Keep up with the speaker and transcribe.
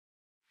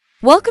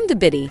Welcome to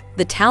Biddy,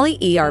 the Tally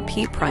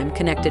ERP Prime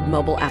connected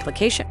mobile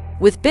application.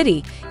 With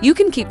Biddy, you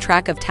can keep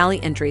track of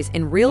Tally entries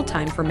in real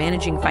time for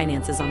managing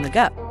finances on the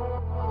go.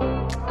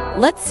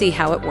 Let's see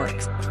how it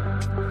works.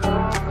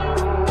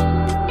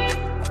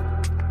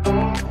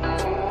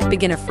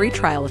 Begin a free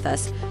trial with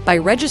us by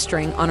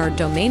registering on our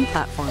domain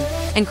platform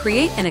and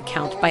create an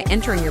account by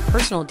entering your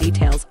personal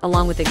details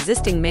along with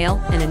existing mail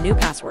and a new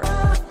password.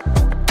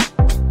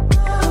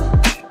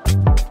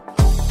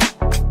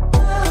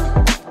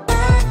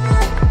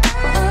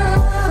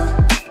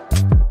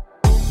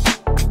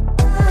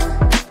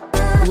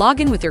 Log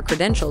in with your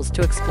credentials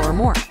to explore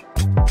more.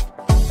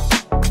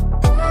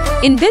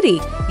 In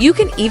Biddy, you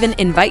can even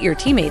invite your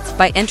teammates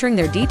by entering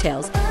their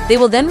details. They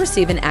will then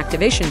receive an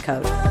activation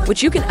code,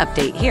 which you can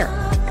update here.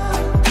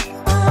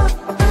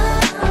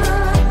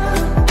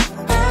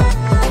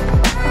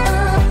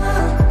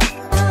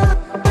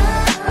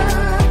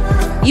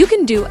 You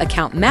can do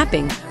account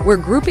mapping, where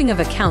grouping of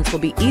accounts will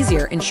be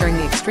easier, ensuring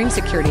the extreme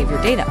security of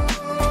your data.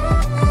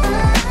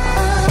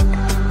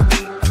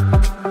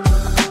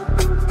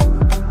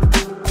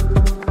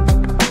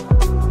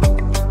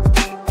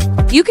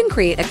 You can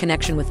create a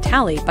connection with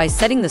Tally by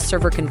setting the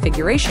server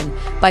configuration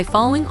by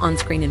following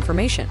on-screen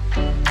information.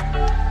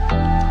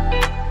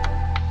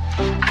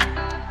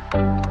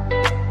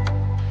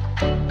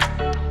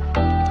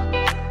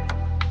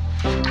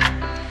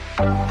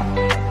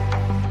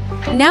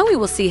 Now we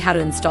will see how to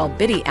install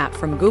Biddy app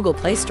from Google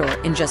Play Store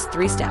in just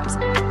 3 steps.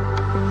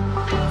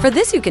 For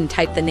this, you can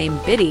type the name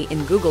Biddy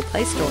in Google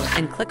Play Store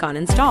and click on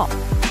Install.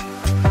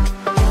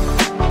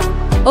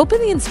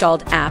 Open the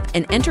installed app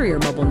and enter your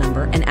mobile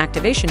number and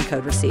activation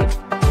code received.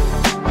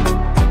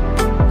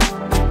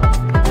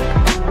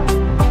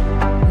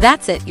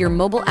 That's it, your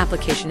mobile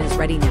application is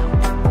ready now.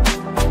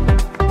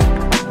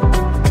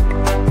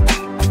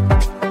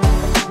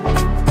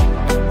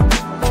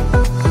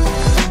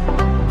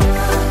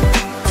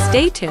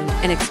 Stay tuned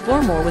and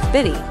explore more with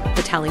Biddy,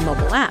 the Tally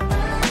mobile app.